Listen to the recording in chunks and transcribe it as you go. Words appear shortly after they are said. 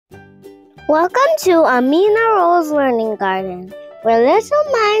Welcome to Almena Rose Learning Garden, where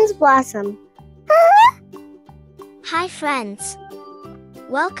little minds blossom. Hi friends!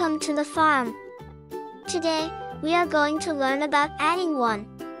 Welcome to the farm. Today, we are going to learn about adding one.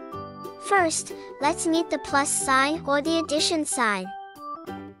 First, let's meet the plus sign or the addition sign.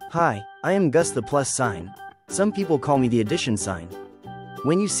 Hi, I am Gus the plus sign. Some people call me the addition sign.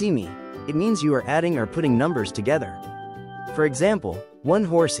 When you see me, it means you are adding or putting numbers together. For example, 1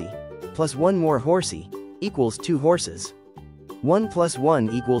 horsey plus 1 more horsey equals 2 horses. 1 plus 1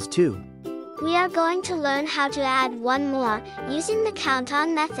 equals 2. We are going to learn how to add one more using the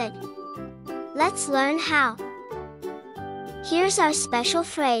count-on method. Let's learn how. Here's our special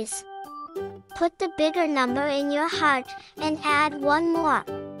phrase. Put the bigger number in your heart and add one more.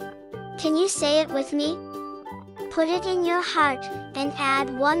 Can you say it with me? Put it in your heart and add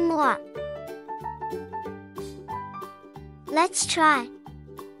one more. Let's try.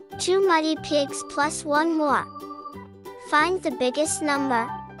 2 muddy pigs plus 1 more. Find the biggest number.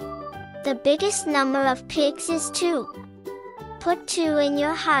 The biggest number of pigs is 2. Put 2 in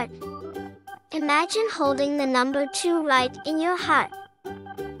your heart. Imagine holding the number 2 right in your heart.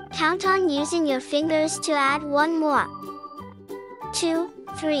 Count on using your fingers to add one more. 2,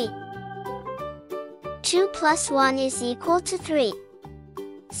 3. 2 plus 1 is equal to 3.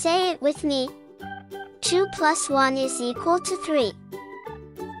 Say it with me. 2 plus 1 is equal to 3.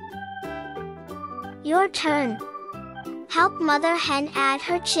 Your turn. Help Mother Hen add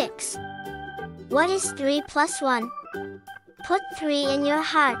her chicks. What is 3 plus 1? Put 3 in your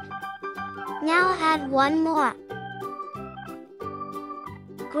heart. Now add one more.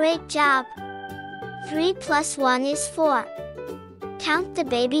 Great job! 3 plus 1 is 4. Count the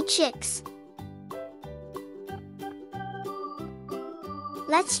baby chicks.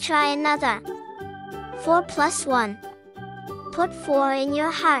 Let's try another. 4 plus 1. Put 4 in your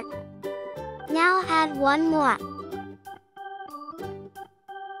heart. Now add one more.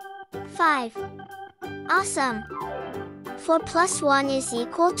 5. Awesome! 4 plus 1 is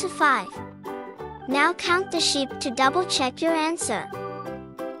equal to 5. Now count the sheep to double check your answer.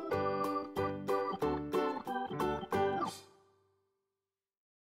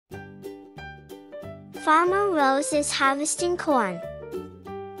 Farmer Rose is harvesting corn.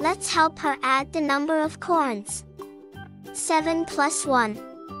 Let's help her add the number of corns. 7 plus 1.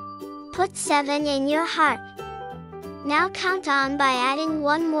 Put 7 in your heart. Now count on by adding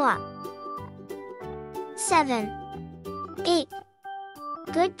one more. 7. 8.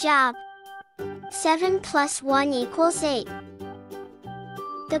 Good job! 7 plus 1 equals 8.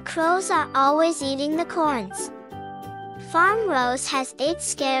 The crows are always eating the corns. Farm Rose has 8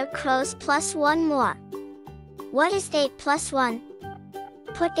 scarecrows plus 1 more. What is 8 plus 1?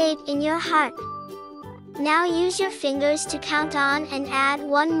 Put 8 in your heart. Now use your fingers to count on and add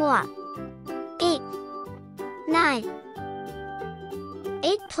one more. 8. 9.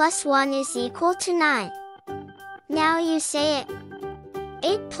 8 plus 1 is equal to 9. Now you say it.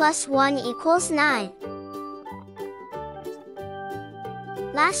 8 plus 1 equals 9.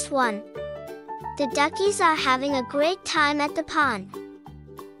 Last one. The duckies are having a great time at the pond.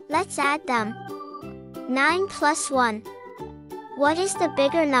 Let's add them. 9 plus 1. What is the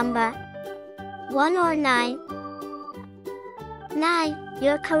bigger number? 1 or 9? 9,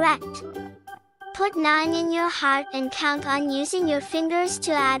 you're correct. Put 9 in your heart and count on using your fingers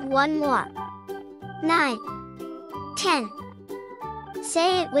to add one more. 9. 10.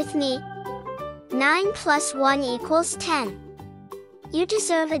 Say it with me. 9 plus 1 equals 10. You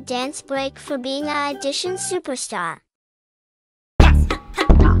deserve a dance break for being an addition superstar.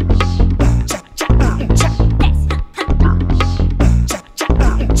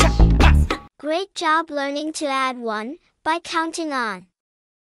 Great job learning to add one by counting on.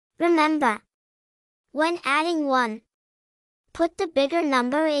 Remember, when adding one, put the bigger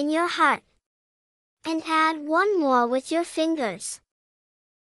number in your heart and add one more with your fingers.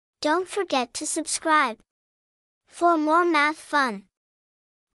 Don't forget to subscribe for more math fun.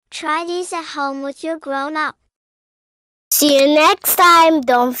 Try these at home with your grown-up. See you next time.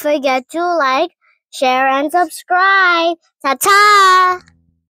 Don't forget to like, share, and subscribe. Ta-ta!